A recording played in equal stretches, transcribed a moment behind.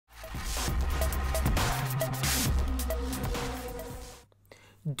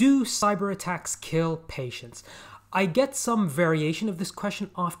Do cyber attacks kill patients? I get some variation of this question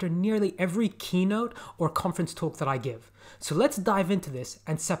after nearly every keynote or conference talk that I give. So let's dive into this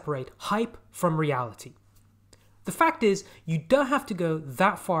and separate hype from reality. The fact is, you don't have to go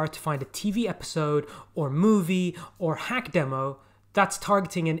that far to find a TV episode or movie or hack demo that's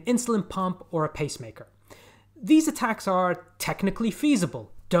targeting an insulin pump or a pacemaker. These attacks are technically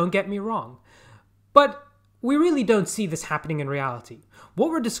feasible, don't get me wrong, but we really don't see this happening in reality. What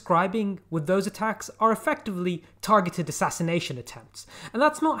we're describing with those attacks are effectively targeted assassination attempts, and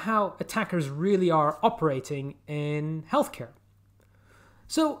that's not how attackers really are operating in healthcare.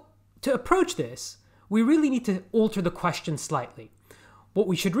 So, to approach this, we really need to alter the question slightly. What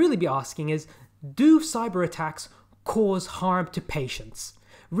we should really be asking is, do cyber attacks cause harm to patients?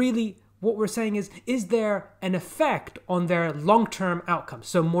 Really, what we're saying is there an effect on their long-term outcomes,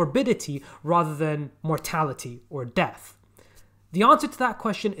 so morbidity rather than mortality or death? The answer to that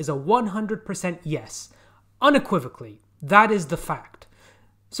question is a 100% yes. Unequivocally, that is the fact.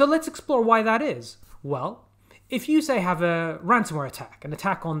 So let's explore why that is. Well, if you say have a ransomware attack, an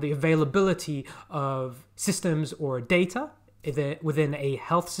attack on the availability of systems or data within a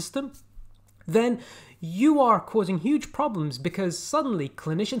health system, then you are causing huge problems because suddenly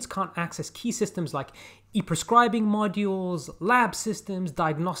clinicians can't access key systems like e-prescribing modules, lab systems,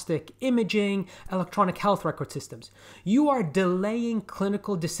 diagnostic imaging, electronic health record systems. You are delaying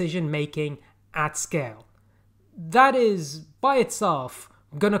clinical decision making at scale. That is, by itself,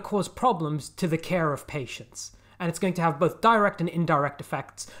 going to cause problems to the care of patients. And it's going to have both direct and indirect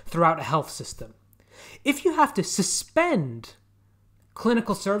effects throughout a health system. If you have to suspend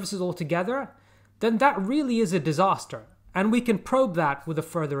clinical services altogether, then that really is a disaster. And we can probe that with a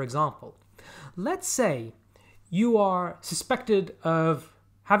further example. Let's say you are suspected of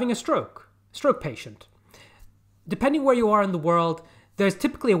having a stroke patient. Depending where you are in the world, there's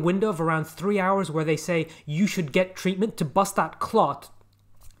typically a window of around 3 hours where they say you should get treatment to bust that clot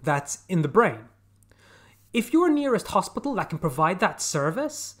that's in the brain. If your nearest hospital that can provide that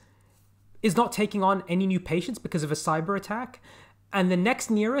service is not taking on any new patients because of a cyber attack, and the next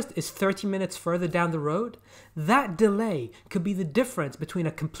nearest is 30 minutes further down the road, that delay could be the difference between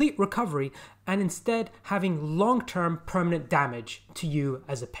a complete recovery and instead having long-term permanent damage to you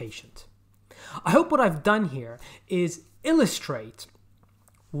as a patient. I hope what I've done here is illustrate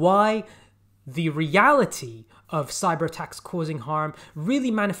why the reality of cyber attacks causing harm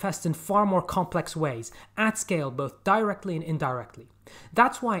really manifests in far more complex ways, at scale, both directly and indirectly.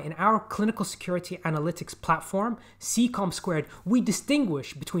 That's why in our clinical security analytics platform, CCOM², we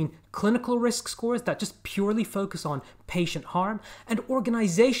distinguish between clinical risk scores that just purely focus on patient harm and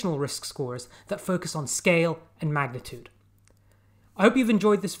organizational risk scores that focus on scale and magnitude. I hope you've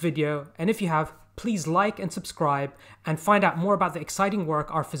enjoyed this video, and if you have, please like and subscribe and find out more about the exciting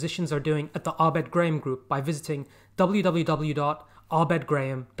work our physicians are doing at the Abed Graham Group by visiting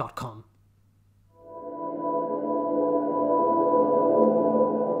www.abedgraham.com.